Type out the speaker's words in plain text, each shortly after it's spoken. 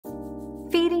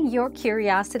feeding your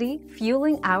curiosity,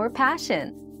 fueling our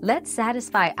passion. Let's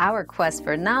satisfy our quest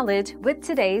for knowledge with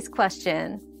today's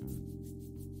question.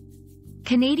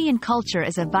 Canadian culture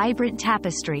is a vibrant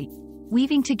tapestry,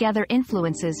 weaving together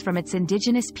influences from its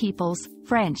Indigenous peoples,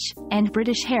 French, and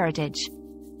British heritage.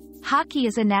 Hockey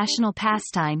is a national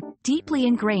pastime, deeply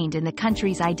ingrained in the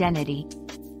country's identity.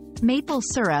 Maple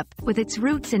syrup, with its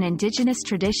roots in Indigenous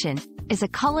tradition, is a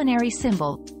culinary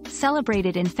symbol,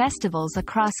 celebrated in festivals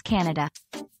across Canada.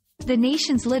 The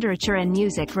nation's literature and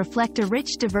music reflect a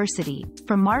rich diversity,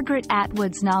 from Margaret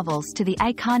Atwood's novels to the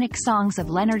iconic songs of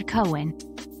Leonard Cohen.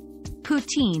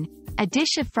 Poutine, a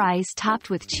dish of fries topped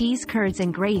with cheese curds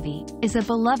and gravy, is a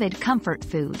beloved comfort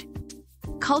food.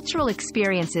 Cultural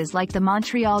experiences like the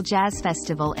Montreal Jazz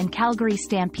Festival and Calgary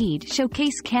Stampede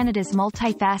showcase Canada's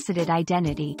multifaceted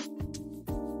identity.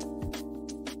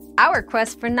 Our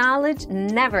quest for knowledge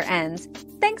never ends.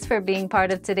 Thanks for being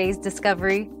part of today's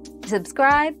discovery.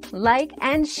 Subscribe, like,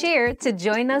 and share to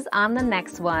join us on the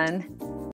next one.